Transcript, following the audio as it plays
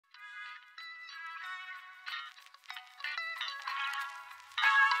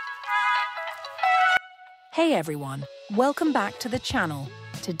Hey everyone, welcome back to the channel.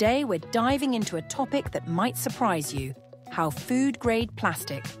 Today we're diving into a topic that might surprise you: how food-grade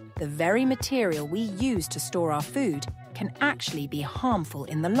plastic, the very material we use to store our food, can actually be harmful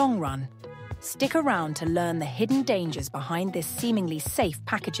in the long run. Stick around to learn the hidden dangers behind this seemingly safe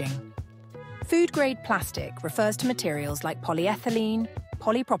packaging. Food-grade plastic refers to materials like polyethylene,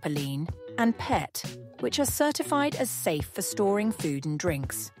 polypropylene, and PET, which are certified as safe for storing food and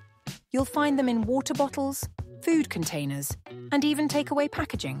drinks. You'll find them in water bottles, food containers, and even takeaway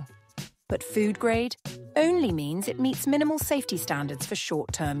packaging. But food grade only means it meets minimal safety standards for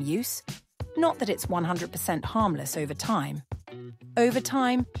short-term use, not that it's 100% harmless over time. Over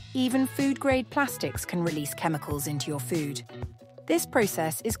time, even food-grade plastics can release chemicals into your food. This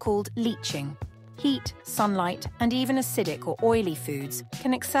process is called leaching. Heat, sunlight, and even acidic or oily foods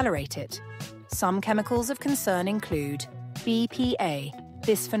can accelerate it. Some chemicals of concern include BPA,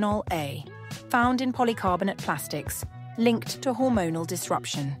 Bisphenol A, found in polycarbonate plastics, linked to hormonal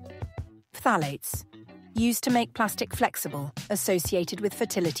disruption. Phthalates, used to make plastic flexible, associated with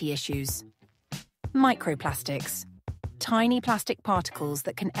fertility issues. Microplastics, tiny plastic particles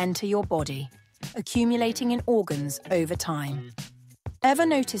that can enter your body, accumulating in organs over time. Ever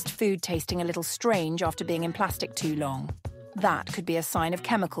noticed food tasting a little strange after being in plastic too long? That could be a sign of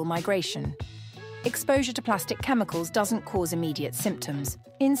chemical migration. Exposure to plastic chemicals doesn't cause immediate symptoms.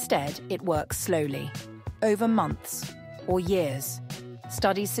 Instead, it works slowly, over months or years.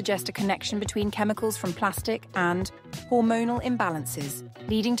 Studies suggest a connection between chemicals from plastic and hormonal imbalances,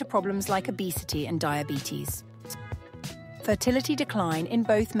 leading to problems like obesity and diabetes. Fertility decline in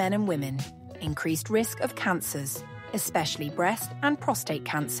both men and women, increased risk of cancers, especially breast and prostate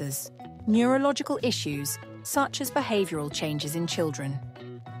cancers, neurological issues such as behavioral changes in children.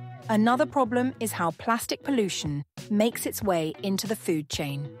 Another problem is how plastic pollution makes its way into the food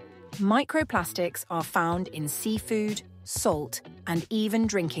chain. Microplastics are found in seafood, salt, and even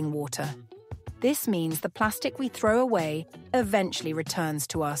drinking water. This means the plastic we throw away eventually returns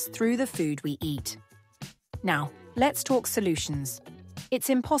to us through the food we eat. Now, let's talk solutions. It's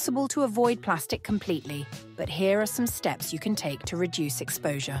impossible to avoid plastic completely, but here are some steps you can take to reduce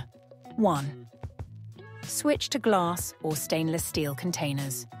exposure. 1. Switch to glass or stainless steel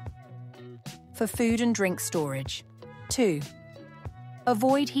containers for food and drink storage. 2.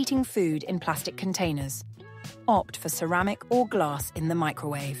 Avoid heating food in plastic containers. Opt for ceramic or glass in the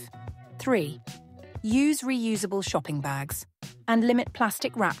microwave. 3. Use reusable shopping bags and limit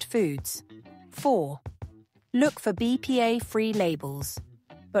plastic-wrapped foods. 4. Look for BPA-free labels,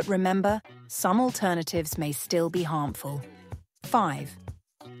 but remember, some alternatives may still be harmful. 5.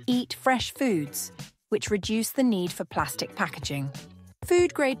 Eat fresh foods, which reduce the need for plastic packaging.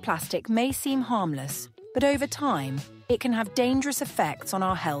 Food-grade plastic may seem harmless, but over time, it can have dangerous effects on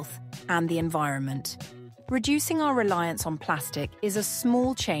our health and the environment. Reducing our reliance on plastic is a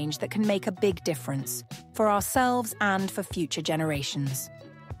small change that can make a big difference for ourselves and for future generations.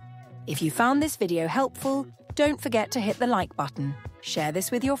 If you found this video helpful, don't forget to hit the like button, share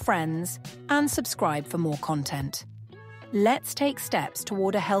this with your friends, and subscribe for more content. Let's take steps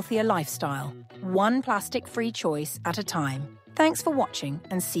toward a healthier lifestyle, one plastic-free choice at a time. Thanks for watching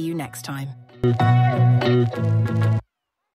and see you next time.